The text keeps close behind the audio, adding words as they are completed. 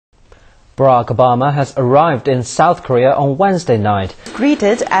Barack Obama has arrived in South Korea on Wednesday night.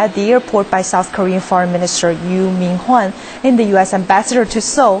 Greeted at the airport by South Korean Foreign Minister Yoo Min-hwan and the U.S. Ambassador to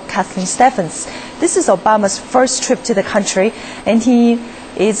Seoul, Kathleen Stephens. This is Obama's first trip to the country, and he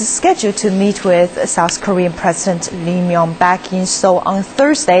is scheduled to meet with South Korean President Lee Myung-bak in Seoul on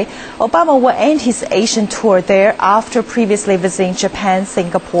Thursday. Obama will end his Asian tour there after previously visiting Japan,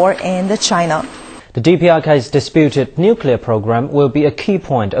 Singapore, and China. The DPRK's disputed nuclear program will be a key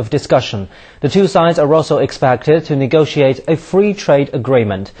point of discussion. The two sides are also expected to negotiate a free trade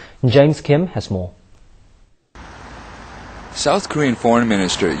agreement. James Kim has more. South Korean Foreign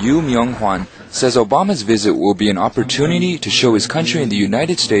Minister Yoo Myung-hwan says Obama's visit will be an opportunity to show his country and the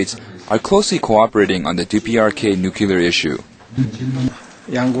United States are closely cooperating on the DPRK nuclear issue.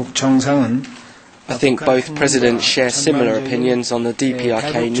 I think both presidents share similar opinions on the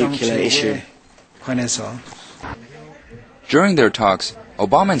DPRK nuclear issue. During their talks,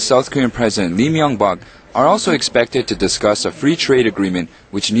 Obama and South Korean President Lee Myung-bak are also expected to discuss a free trade agreement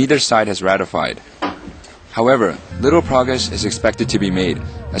which neither side has ratified. However, little progress is expected to be made,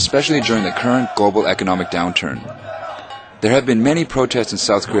 especially during the current global economic downturn. There have been many protests in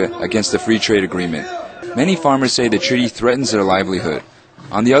South Korea against the free trade agreement. Many farmers say the treaty threatens their livelihood.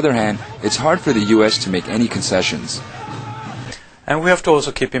 On the other hand, it's hard for the U.S. to make any concessions. And we have to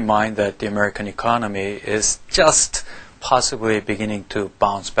also keep in mind that the American economy is just possibly beginning to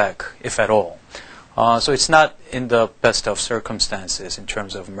bounce back, if at all. So it's not in the best of circumstances in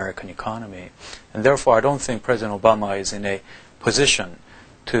terms of American economy. And therefore, I don't think President Obama is in a position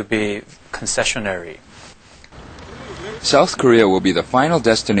to be concessionary. South Korea will be the final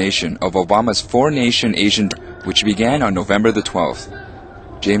destination of Obama's four-nation Asian tour, which began on November the 12th.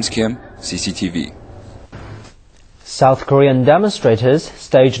 James Kim, CCTV. South Korean demonstrators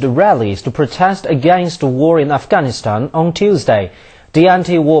staged rallies to protest against the war in Afghanistan on Tuesday. The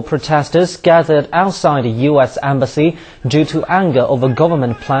anti-war protesters gathered outside the U.S. embassy due to anger over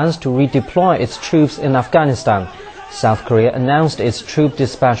government plans to redeploy its troops in Afghanistan. South Korea announced its troop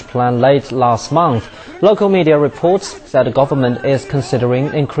dispatch plan late last month. Local media reports that the government is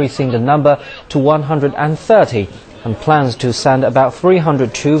considering increasing the number to 130 and plans to send about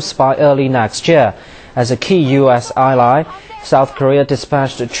 300 troops by early next year. As a key U.S. ally, South Korea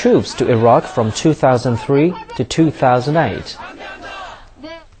dispatched troops to Iraq from 2003 to 2008.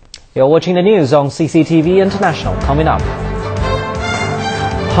 You're watching the news on CCTV International. Coming up,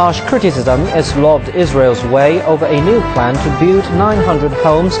 harsh criticism is lobbed Israel's way over a new plan to build 900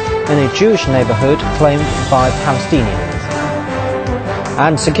 homes in a Jewish neighborhood claimed by Palestinians.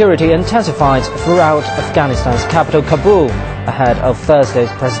 And security intensifies throughout Afghanistan's capital Kabul ahead of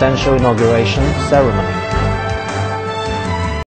Thursday's presidential inauguration ceremony.